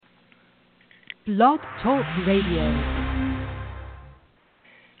Blog Talk Radio.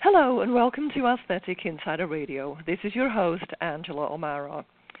 Hello and welcome to Aesthetic Insider Radio. This is your host, Angela O'Mara.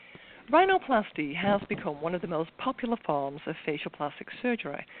 Rhinoplasty has become one of the most popular forms of facial plastic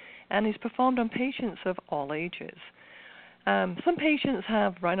surgery and is performed on patients of all ages. Some patients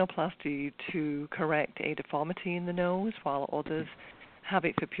have rhinoplasty to correct a deformity in the nose, while others have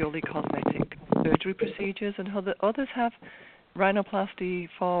it for purely cosmetic surgery procedures, and others have rhinoplasty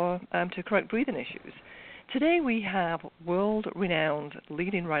to correct breathing issues. Today we have world-renowned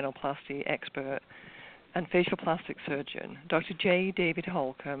leading rhinoplasty expert and facial plastic surgeon, Dr. J. David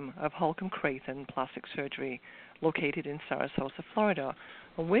Holcomb of Holcomb Creighton Plastic Surgery, located in Sarasota, Florida.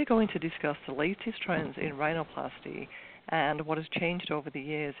 And we're going to discuss the latest trends in rhinoplasty and what has changed over the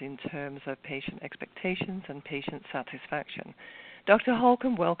years in terms of patient expectations and patient satisfaction. Dr.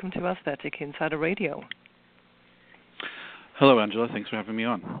 Holcomb, welcome to Aesthetic Insider Radio. Hello, Angela. Thanks for having me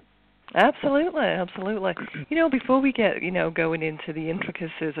on. Absolutely, absolutely. Before we get, going into the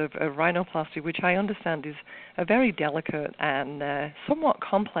intricacies of rhinoplasty, which I understand is a very delicate and somewhat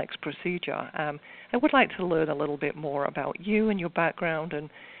complex procedure, I would like to learn a little bit more about you and your background and,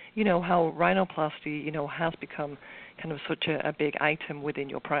 how rhinoplasty, has become kind of such a big item within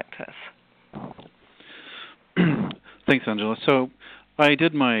your practice. Thanks, Angela. So I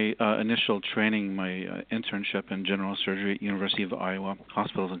did my initial training, my internship in general surgery at University of Iowa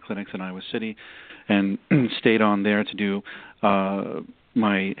Hospitals and Clinics in Iowa City, and stayed on there to do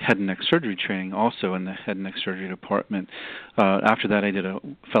my head and neck surgery training also in the head and neck surgery department. After that, I did a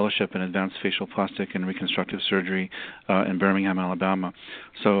fellowship in advanced facial plastic and reconstructive surgery in Birmingham, Alabama.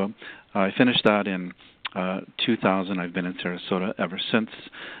 So I finished that in 2000. I've been in Sarasota ever since,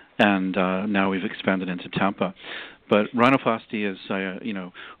 and now we've expanded into Tampa. But rhinoplasty is,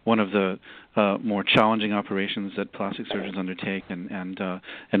 one of the more challenging operations that plastic surgeons undertake, and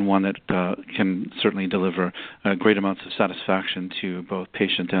one that can certainly deliver great amounts of satisfaction to both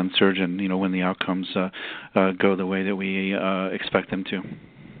patient and surgeon. When the outcomes go the way that we expect them to.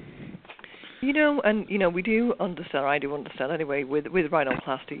 We do understand. I do understand anyway. With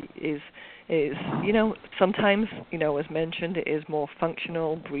rhinoplasty is sometimes as mentioned, it is more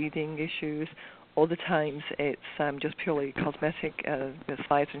functional breathing issues. Other times it's just purely cosmetic, the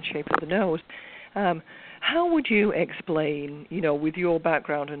size and shape of the nose. How would you explain, with your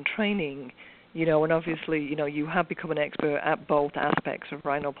background and training, and obviously, you have become an expert at both aspects of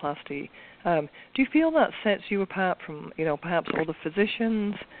rhinoplasty. Do you feel that sets you apart from, perhaps other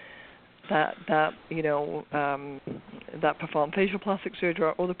physicians that perform facial plastic surgery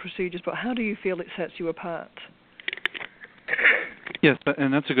or other procedures? But how do you feel it sets you apart? Yes,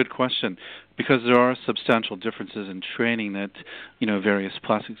 and that's a good question, because there are substantial differences in training that, various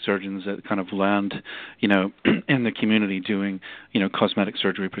plastic surgeons that kind of land, in the community doing, cosmetic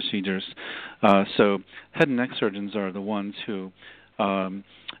surgery procedures. So head and neck surgeons are the ones who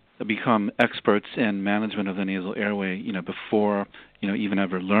become experts in management of the nasal airway, before, even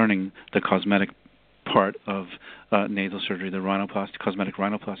ever learning the cosmetic part of nasal surgery, the cosmetic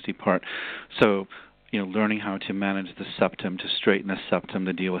rhinoplasty part. So learning how to manage the septum, to straighten the septum,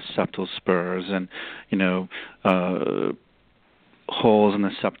 to deal with septal spurs and, holes in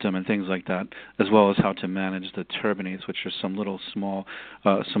the septum and things like that, as well as how to manage the turbinates, which are some little small,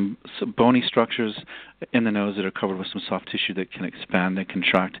 some bony structures in the nose that are covered with some soft tissue that can expand and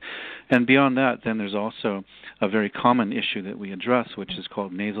contract. And beyond that, then there's also a very common issue that we address, which is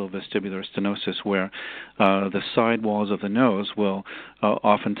called nasal vestibular stenosis, where the side walls of the nose will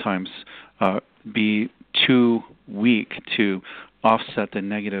oftentimes be too weak to offset the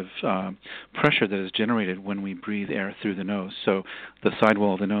negative pressure that is generated when we breathe air through the nose. So the side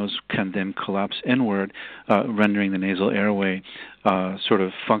wall of the nose can then collapse inward, rendering the nasal airway sort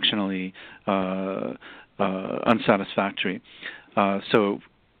of functionally unsatisfactory. So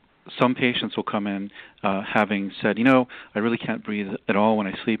some patients will come in having said, I really can't breathe at all when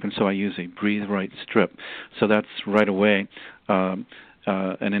I sleep, and so I use a Breathe Right strip. So that's right away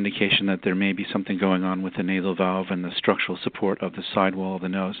an indication that there may be something going on with the nasal valve and the structural support of the side wall of the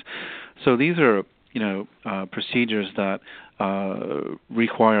nose. So these are, procedures that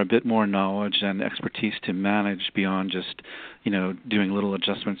require a bit more knowledge and expertise to manage beyond just, doing little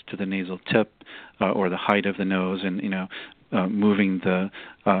adjustments to the nasal tip or the height of the nose and, moving the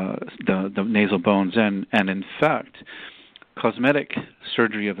nasal bones in. And in fact, cosmetic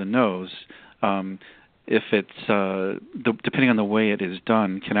surgery of the nose, if it's depending on the way it is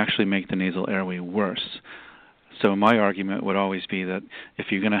done, can actually make the nasal airway worse. So my argument would always be that if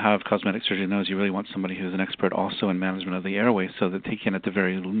you're going to have cosmetic surgery of the nose, you really want somebody who's an expert also in management of the airway, so that they can, at the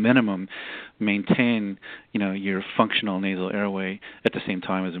very minimum, maintain, your functional nasal airway at the same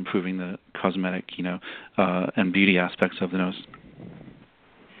time as improving the cosmetic, and beauty aspects of the nose.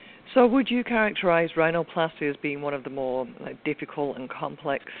 So would you characterize rhinoplasty as being one of the more difficult and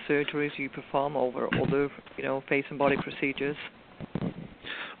complex surgeries you perform over other, face and body procedures?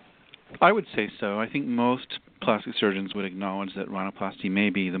 I would say so. I think most plastic surgeons would acknowledge that rhinoplasty may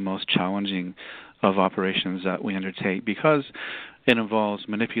be the most challenging of operations that we undertake, because it involves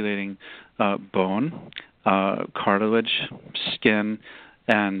manipulating bone, cartilage, skin,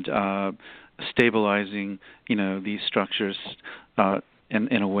 and stabilizing, these structures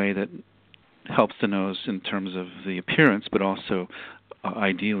in a way that helps the nose in terms of the appearance, but also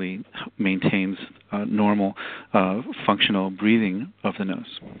ideally maintains normal functional breathing of the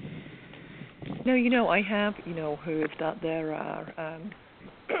nose. No, I have, heard that there are,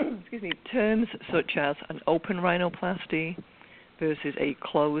 terms such as an open rhinoplasty versus a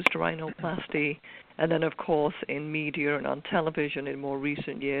closed rhinoplasty, and then, of course, in media and on television in more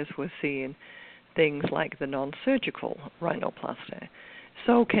recent years, we're seeing things like the non-surgical rhinoplasty.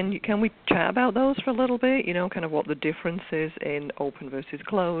 So can we chat about those for a little bit? Kind of what the difference is in open versus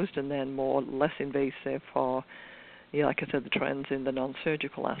closed, and then less invasive for, like I said, the trends in the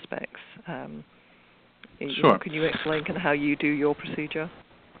non-surgical aspects. Sure. Can you explain kind of how you do your procedure?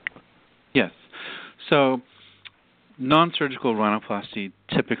 Yes. So non-surgical rhinoplasty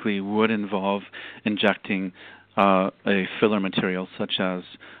typically would involve injecting a filler material such as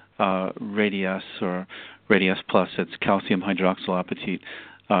Radius or Radius Plus. It's calcium hydroxylapatate.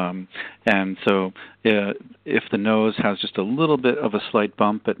 And so if the nose has just a little bit of a slight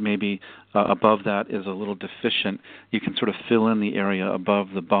bump, but maybe above that is a little deficient, you can sort of fill in the area above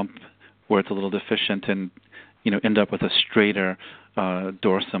the bump where it's a little deficient, and end up with a straighter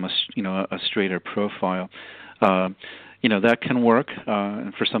dorsum, a straighter profile. That can work,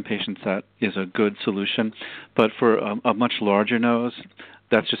 and for some patients that is a good solution. But for a much larger nose,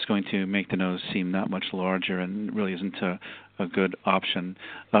 that's just going to make the nose seem that much larger, and really isn't a good option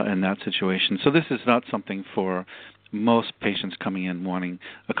in that situation. So this is not something for most patients coming in wanting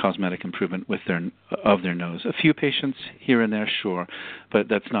a cosmetic improvement of their nose. A few patients here and there, sure, but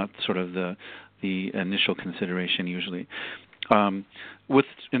that's not sort of the initial consideration usually.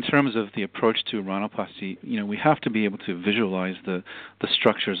 In terms of the approach to rhinoplasty, we have to be able to visualize the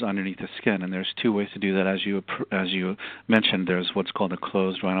structures underneath the skin, and there's two ways to do that. As you mentioned, there's what's called a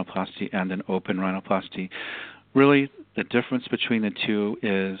closed rhinoplasty and an open rhinoplasty. Really, the difference between the two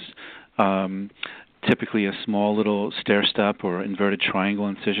is typically a small little stair step or inverted triangle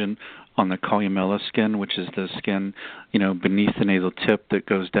incision on the columella skin, which is the skin, beneath the nasal tip that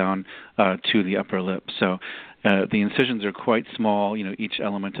goes down to the upper lip. So the incisions are quite small, each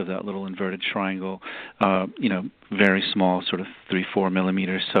element of that little inverted triangle, very small, sort of 3-4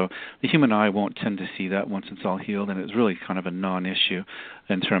 millimeters. So the human eye won't tend to see that once it's all healed, and it's really kind of a non-issue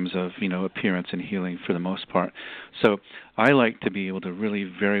in terms of, appearance and healing for the most part. So I like to be able to really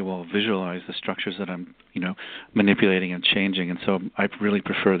very well visualize the structures that I'm, manipulating and changing, and so I really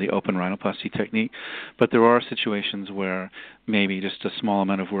prefer the open rhinoplasty technique. But there are situations where maybe just a small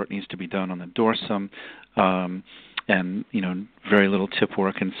amount of work needs to be done on the dorsum, and very little tip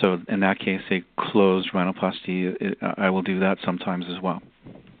work, and so in that case a closed rhinoplasty, I will do that sometimes as well.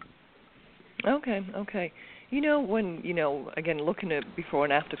 Okay. When again, looking at before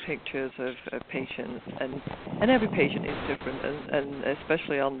and after pictures of patients, and every patient is different, and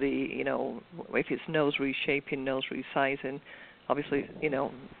especially on the if it's nose reshaping, nose resizing, obviously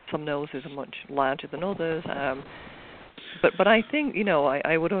some noses are much larger than others. But I think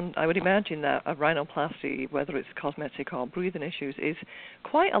I would imagine that a rhinoplasty, whether it's cosmetic or breathing issues, is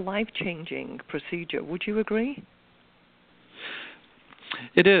quite a life-changing procedure. Would you agree?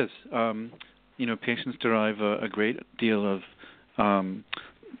 It is. Patients derive a great deal of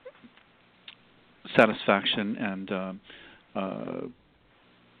satisfaction and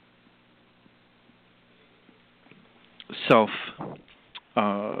self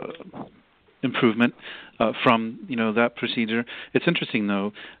improvement from that procedure. It's interesting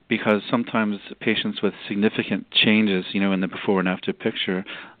though, because sometimes patients with significant changes in the before and after picture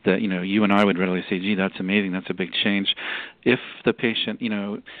that you and I would readily say, gee, that's amazing, that's a big change. If the patient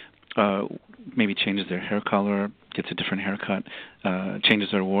maybe changes their hair color, gets a different haircut, changes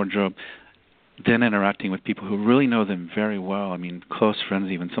their wardrobe, then interacting with people who really know them very well, close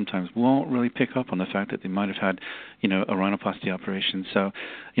friends even, sometimes won't really pick up on the fact that they might have had, a rhinoplasty operation. So,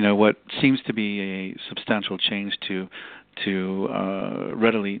 what seems to be a substantial change to,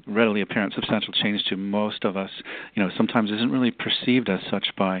 readily apparent substantial change to most of us, sometimes isn't really perceived as such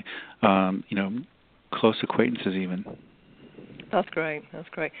by, close acquaintances even. That's great.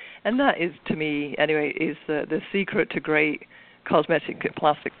 And that is, to me, anyway, is the secret to great cosmetic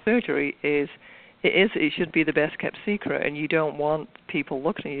plastic surgery it should be the best kept secret, and you don't want people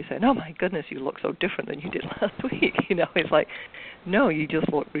looking at you saying, "Oh my goodness, you look so different than you did last week." It's like, no, you just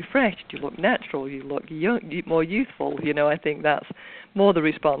look refreshed, you look natural, you look young, more youthful. I think that's more the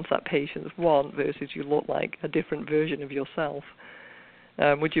response that patients want versus you look like a different version of yourself.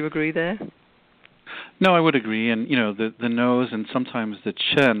 Would you agree there? No, I would agree. And, the nose and sometimes the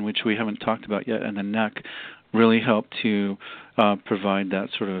chin, which we haven't talked about yet, and the neck really help to provide that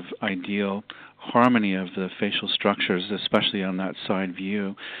sort of ideal harmony of the facial structures, especially on that side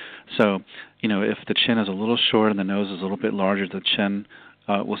view. So, if the chin is a little short and the nose is a little bit larger, the chin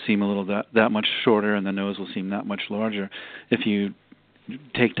will seem a little that much shorter and the nose will seem that much larger. If you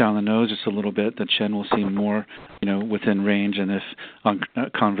take down the nose just a little bit, the chin will seem more, within range. And if,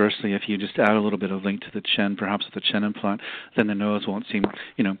 conversely, if you just add a little bit of length to the chin, perhaps with a chin implant, then the nose won't seem,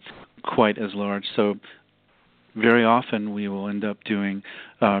 quite as large. So very often we will end up doing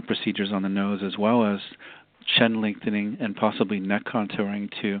procedures on the nose as well as chin lengthening and possibly neck contouring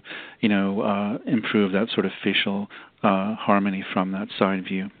to, improve that sort of facial harmony from that side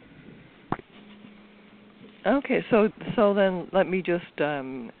view. Okay, so then let me just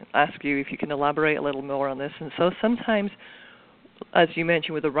ask you if you can elaborate a little more on this. And so sometimes, as you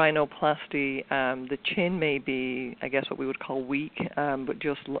mentioned with the rhinoplasty, the chin may be, I guess, what we would call weak, but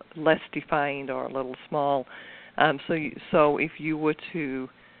just less defined or a little small. So if you were to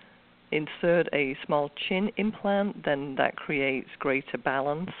insert a small chin implant, then that creates greater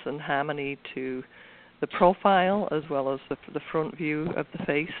balance and harmony to the profile as well as the front view of the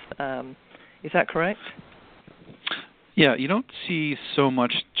face. Is that correct? Yeah, you don't see so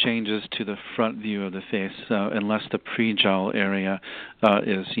much changes to the front view of the face unless the pre-jowl area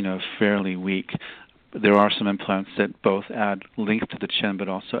is, fairly weak. There are some implants that both add length to the chin but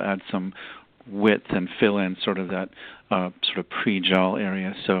also add some width and fill in sort of that sort of pre-jowl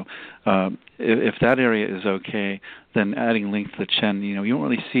area. So if that area is okay, then adding length to the chin, you don't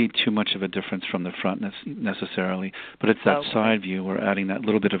really see too much of a difference from the front necessarily. But it's that side view where adding that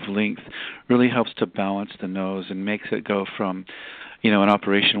little bit of length really helps to balance the nose and makes it go from, an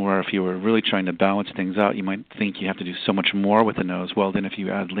operation where if you were really trying to balance things out, you might think you have to do so much more with the nose. Well, then if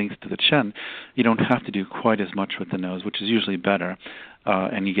you add length to the chin, you don't have to do quite as much with the nose, which is usually better,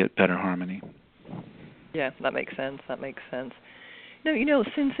 and you get better harmony. Yeah, that makes sense. Now,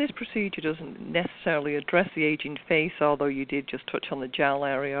 since this procedure doesn't necessarily address the aging face, although you did just touch on the jowl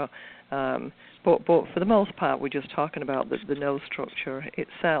area, but for the most part, we're just talking about the nose structure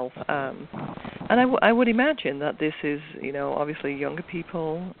itself. And I would imagine that this is, obviously younger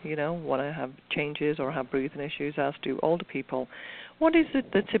people, want to have changes or have breathing issues, as do older people. What is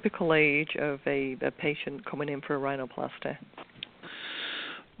the typical age of a patient coming in for a rhinoplasty?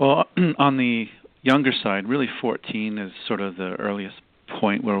 Well, on the younger side, really 14 is sort of the earliest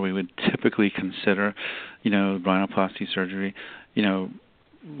point where we would typically consider, rhinoplasty surgery.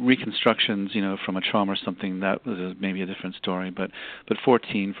 Reconstructions, from a trauma or something, that was maybe a different story. But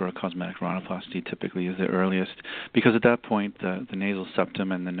 14 for a cosmetic rhinoplasty typically is the earliest, because at that point the nasal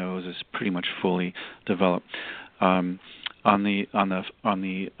septum and the nose is pretty much fully developed. On the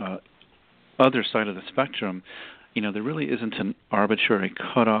other side of the spectrum, there really isn't an arbitrary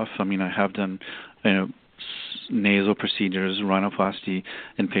cutoff. I mean, I have done, nasal procedures, rhinoplasty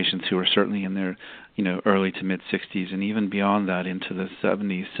in patients who are certainly in their, early to mid-60s, and even beyond that into the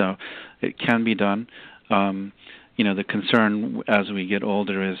 70s. So it can be done. The concern as we get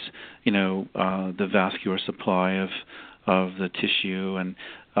older is, the vascular supply of the tissue and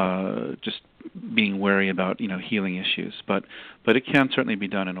just being wary about, healing issues. But it can certainly be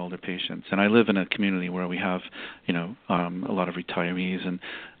done in older patients. And I live in a community where we have, a lot of retirees,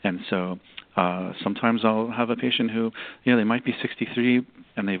 and so sometimes I'll have a patient who, they might be 63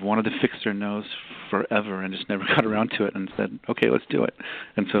 and they've wanted to fix their nose forever and just never got around to it, and said, okay, let's do it.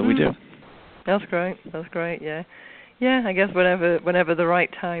 And so we do. That's great. Yeah. Yeah, I guess whenever the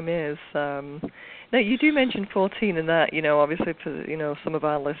right time is. Now, you do mention 14, and that, obviously for, some of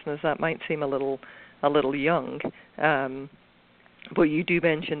our listeners, that might seem a little young. But you do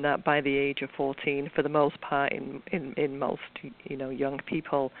mention that by the age of 14, for the most part, in most, young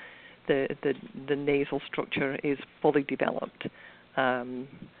people, the nasal structure is fully developed. How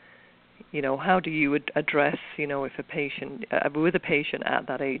do you address, if a patient, with a patient at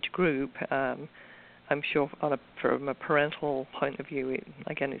that age group, I'm sure from a parental point of view, it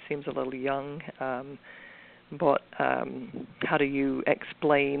seems a little young. but how do you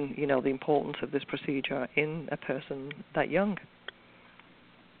explain, the importance of this procedure in a person that young?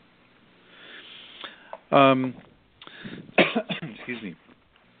 Excuse me.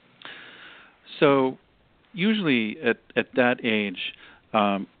 So usually at that age,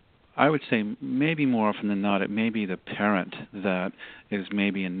 I would say maybe more often than not, it may be the parent that is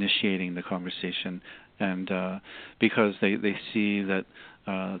maybe initiating the conversation, and because they see that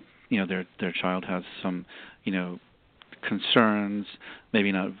their child has some concerns,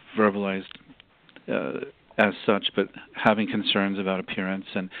 maybe not verbalized as such, but having concerns about appearance,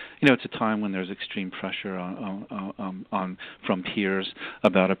 and it's a time when there's extreme pressure on from peers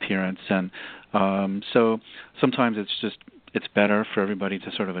about appearance, and so sometimes it's better for everybody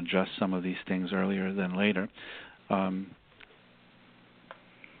to sort of address some of these things earlier than later.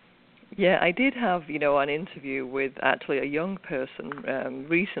 Yeah, I did have, an interview with actually a young person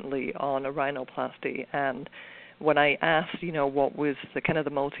recently on a rhinoplasty, and when I asked, what was the kind of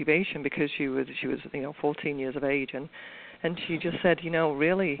the motivation, because she was 14 years of age, and she just said,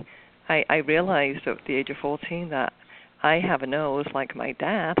 really, I realized at the age of 14 that I have a nose like my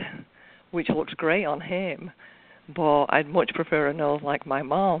dad, which looks great on him, but I'd much prefer a nose like my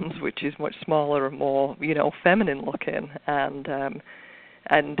mom's, which is much smaller and more, feminine looking,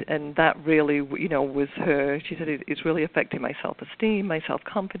 and that really, was her. She said it's really affecting my self-esteem, my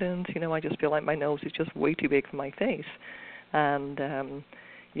self-confidence. I just feel like my nose is just way too big for my face, and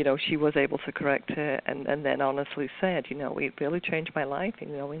she was able to correct it, and then honestly said, it really changed my life.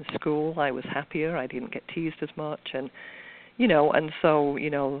 In school I was happier. I didn't get teased as much, and so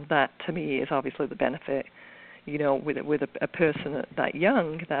that to me is obviously the benefit. With a person that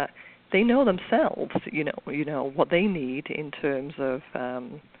young, that they know themselves, what they need in terms of,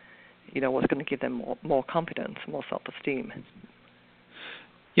 what's going to give them more confidence, more self-esteem.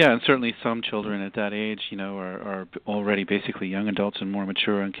 Yeah, and certainly some children at that age, are already basically young adults and more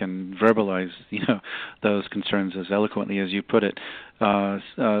mature and can verbalize, those concerns as eloquently as you put it.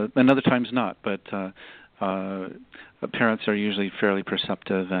 And other times not, but parents are usually fairly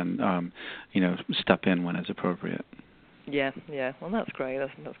perceptive and, step in when it's appropriate. Yeah. Well, that's great.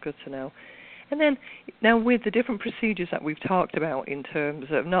 That's good to know. And then, now with the different procedures that we've talked about in terms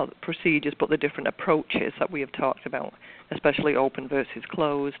of, not procedures, but the different approaches that we have talked about, especially open versus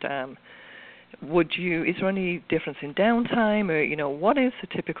closed, is there any difference in downtime, or, what is the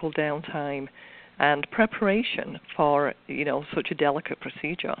typical downtime and preparation for, such a delicate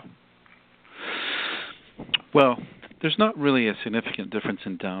procedure? Well, there's not really a significant difference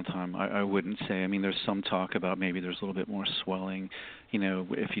in downtime, I wouldn't say. I mean, there's some talk about maybe there's a little bit more swelling,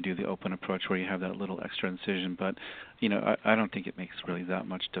 if you do the open approach where you have that little extra incision. But, I don't think it makes really that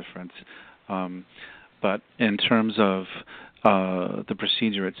much difference. But in terms of the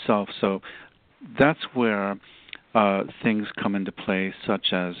procedure itself, so that's where things come into play,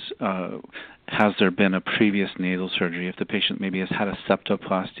 such as has there been a previous nasal surgery? If the patient maybe has had a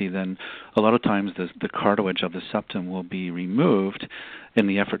septoplasty, then a lot of times the cartilage of the septum will be removed in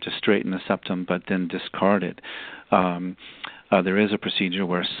the effort to straighten the septum, but then discarded. There is a procedure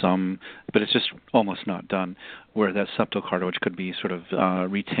where but it's just almost not done, where that septal cartilage could be sort of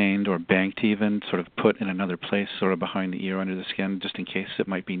retained or banked even, sort of put in another place, sort of behind the ear under the skin, just in case it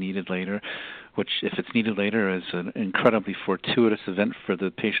might be needed later, which, if it's needed later, is an incredibly fortuitous event for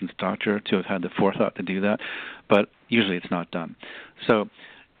the patient's doctor to have had the forethought to do that, but usually it's not done. So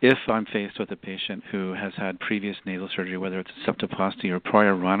if I'm faced with a patient who has had previous nasal surgery, whether it's a septoplasty or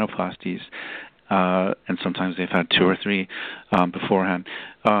prior rhinoplasties, and sometimes they've had 2 or 3 beforehand,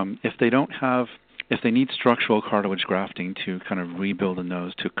 if they need structural cartilage grafting to kind of rebuild the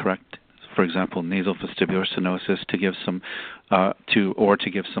nose to correct, for example, nasal vestibular stenosis, to give some to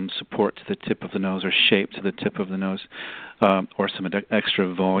give some support to the tip of the nose or shape to the tip of the nose, or some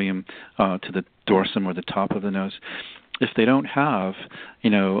extra volume to the dorsum or the top of the nose. If they don't have,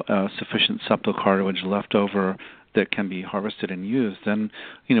 sufficient septal cartilage left over that can be harvested and used, then,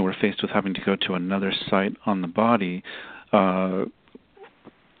 we're faced with having to go to another site on the body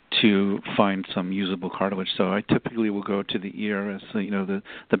to find some usable cartilage. So I typically will go to the ear as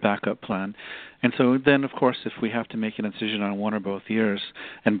the backup plan. And so then, of course, if we have to make an incision on one or both ears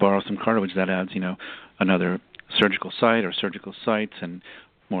and borrow some cartilage, that adds, another surgical site or surgical sites and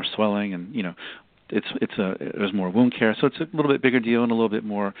more swelling, and there's more wound care, so it's a little bit bigger deal and a little bit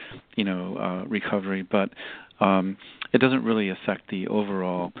more, recovery. But it doesn't really affect the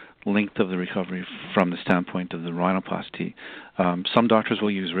overall length of the recovery from the standpoint of the rhinoplasty. Some doctors will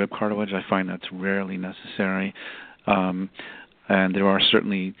use rib cartilage. I find that's rarely necessary, and there are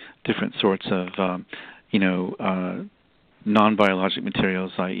certainly different sorts of, non-biologic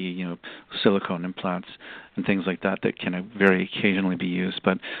materials, i.e., silicone implants and things like that can very occasionally be used.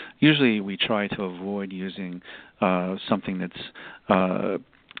 But usually we try to avoid using something that's a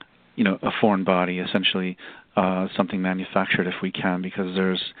foreign body, essentially something manufactured if we can, because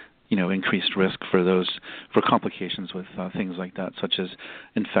there's increased risk for complications with things like that, such as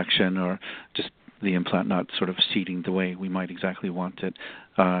infection or just the implant not sort of seating the way we might exactly want it.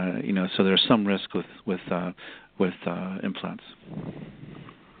 So there's some risk with implants.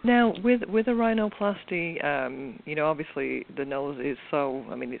 Now, with a rhinoplasty, obviously the nose is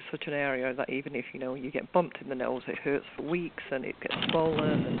it's such an area that even if, you get bumped in the nose, it hurts for weeks and it gets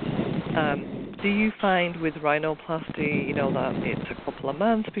swollen. And, do you find with rhinoplasty, that it's a couple of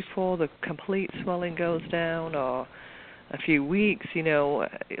months before the complete swelling goes down, or a few weeks,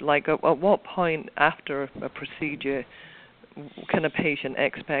 like at what point after a procedure can a patient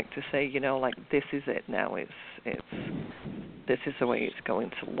expect to say, this is it now, this is the way it's going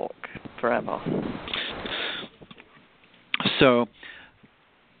to look forever? So,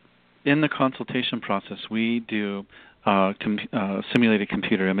 in the consultation process, we do simulated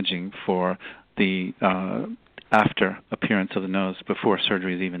computer imaging for the after appearance of the nose before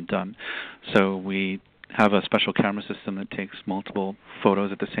surgery is even done. So we have a special camera system that takes multiple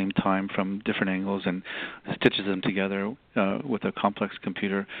photos at the same time from different angles and stitches them together with a complex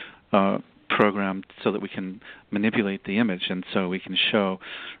computer program so that we can manipulate the image, and so we can show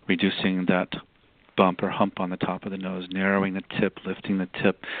reducing that bump or hump on the top of the nose, narrowing the tip, lifting the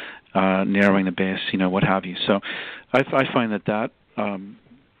tip, narrowing the base, what have you. So I find that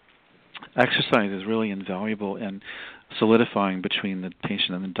exercise is really invaluable in solidifying between the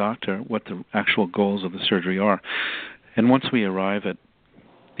patient and the doctor what the actual goals of the surgery are. And once we arrive at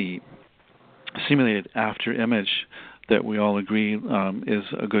the simulated after image that we all agree is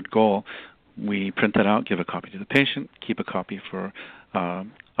a good goal, we print that out, give a copy to the patient, keep a copy for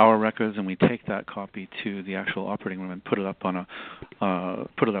our records, and we take that copy to the actual operating room and put it up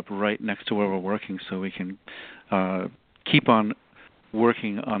right next to where we're working, so we can keep on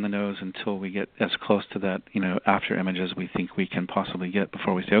working on the nose until we get as close to that after image as we think we can possibly get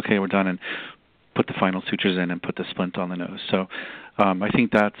before we say, okay, we're done, and put the final sutures in and put the splint on the nose. So I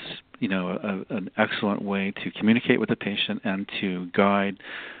think that's an excellent way to communicate with the patient and to guide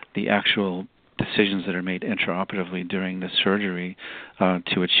the actual decisions that are made intraoperatively during the surgery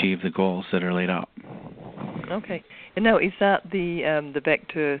to achieve the goals that are laid out. Okay. And now, is that the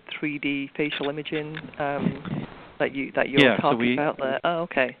Vector 3D facial imaging that you're talking about there? Oh,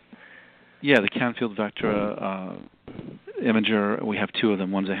 okay. Yeah, the Canfield Vector imager. We have two of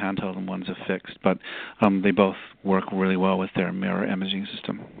them. One's a handheld and one's a fixed, but they both work really well with their mirror imaging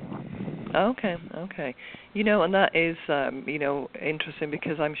system. Okay. And that is interesting,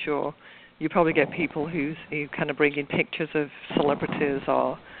 because I'm sure you probably get people who kind of bring in pictures of celebrities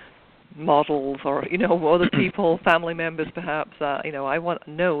or models or other people, family members perhaps, that I want a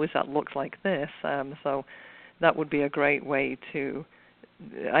nose that looks like this. So that would be a great way to,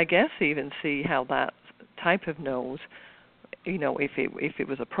 I guess, even see how that type of nose, if it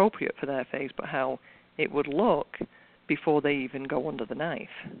was appropriate for their face, but how it would look before they even go under the knife.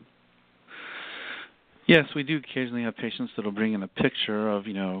 Yes, we do occasionally have patients that will bring in a picture of,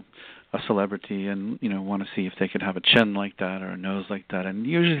 a celebrity and, want to see if they could have a chin like that or a nose like that. And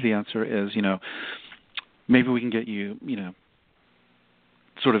usually the answer is, maybe we can get you,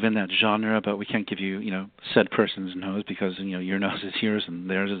 sort of in that genre, but we can't give you, said person's nose because, your nose is yours and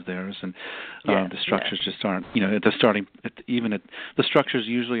theirs is theirs, and the structures just aren't, at the starting, the structures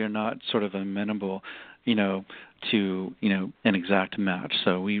usually are not sort of amenable, to, an exact match.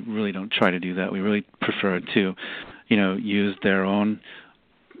 So we really don't try to do that. We really prefer to, use their own,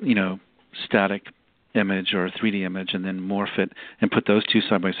 static image or a 3D image and then morph it and put those two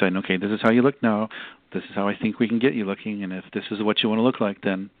side by side. And, okay, this is how you look now. This is how I think we can get you looking. And if this is what you want to look like,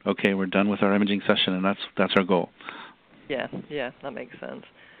 then, okay, we're done with our imaging session, and that's our goal. Yeah, that makes sense.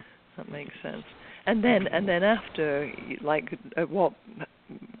 And then after, like, at what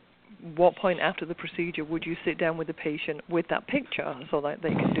point after the procedure would you sit down with the patient with that picture so that they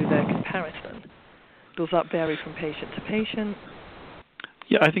can do their comparison? Does that vary from patient to patient?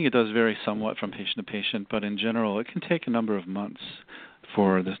 Yeah, I think it does vary somewhat from patient to patient, but in general, it can take a number of months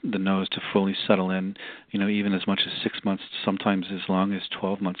for the nose to fully settle in, even as much as 6 months, sometimes as long as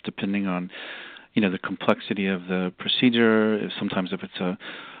 12 months, depending on, the complexity of the procedure. Sometimes if it's a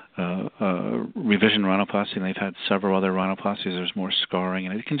revision rhinoplasty and they've had several other rhinoplasties, there's more scarring,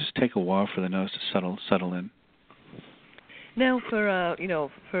 and it can just take a while for the nose to settle in. Now,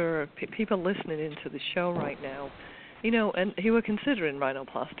 for people listening into the show right now, And who are considering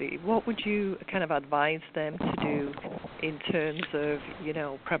rhinoplasty, what would you kind of advise them to do in terms of,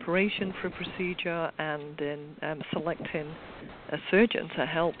 preparation for a procedure and in selecting a surgeon to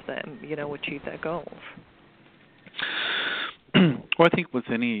help them, achieve their goals? Well, I think with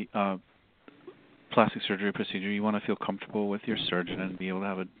any plastic surgery procedure, you want to feel comfortable with your surgeon and be able to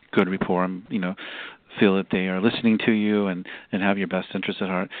have a good rapport and, feel that they are listening to you and have your best interests at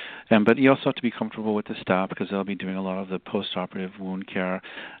heart. But you also have to be comfortable with the staff because they'll be doing a lot of the post-operative wound care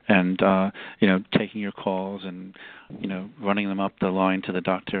and, taking your calls and, running them up the line to the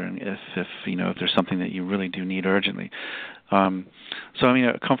doctor and if there's something that you really do need urgently.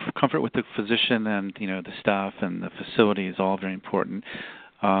 Comfort with the physician and, the staff and the facility is all very important.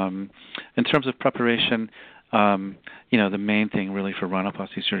 In terms of preparation, the main thing really for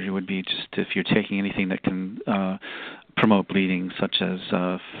rhinoplasty surgery would be just if you're taking anything that can promote bleeding, such as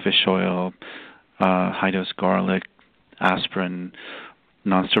fish oil, high-dose garlic, aspirin,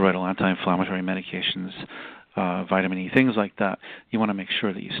 nonsteroidal anti-inflammatory medications, vitamin E, things like that. You want to make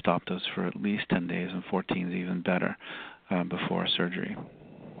sure that you stop those for at least 10 days, and 14 is even better before surgery.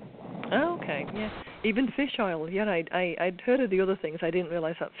 Oh, okay, yeah. Even fish oil. Yeah, I'd heard of the other things. I didn't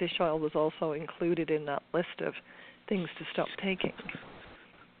realize that fish oil was also included in that list of things to stop taking.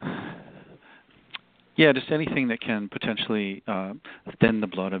 Yeah, just anything that can potentially thin the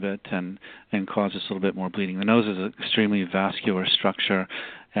blood a bit and cause just a little bit more bleeding. The nose is an extremely vascular structure,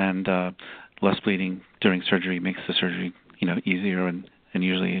 and less bleeding during surgery makes the surgery, easier and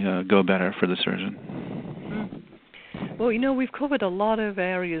usually go better for the surgeon. Mm. Well, we've covered a lot of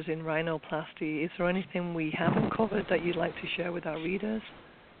areas in rhinoplasty. Is there anything we haven't covered that you'd like to share with our readers?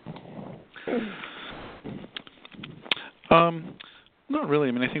 Not really.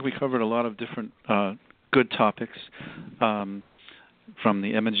 I think we covered a lot of different good topics, from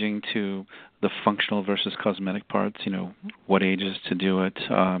the imaging to the functional versus cosmetic parts, what ages to do it,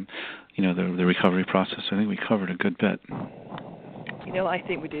 the recovery process. I think we covered a good bit. I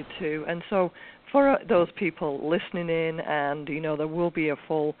think we did too. And so for those people listening in, and, there will be a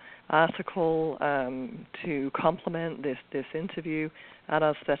full article to complement this interview at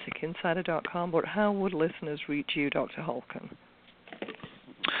aestheticinsider.com, but how would listeners reach you, Dr. Holcomb?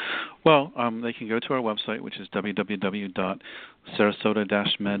 Well, they can go to our website, which is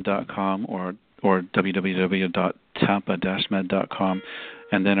www.sarasota-med.com or www.tampa-med.com,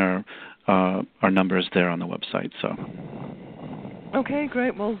 and then our number is there on the website. So. Okay,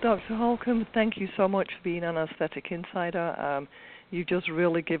 great. Well, Dr. Holcomb, thank you so much for being on Aesthetic Insider. You've just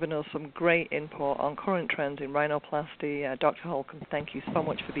really given us some great input on current trends in rhinoplasty. Dr. Holcomb, thank you so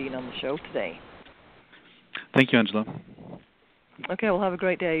much for being on the show today. Thank you, Angela. Okay, well, have a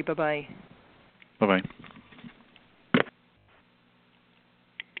great day. Bye-bye. Bye-bye.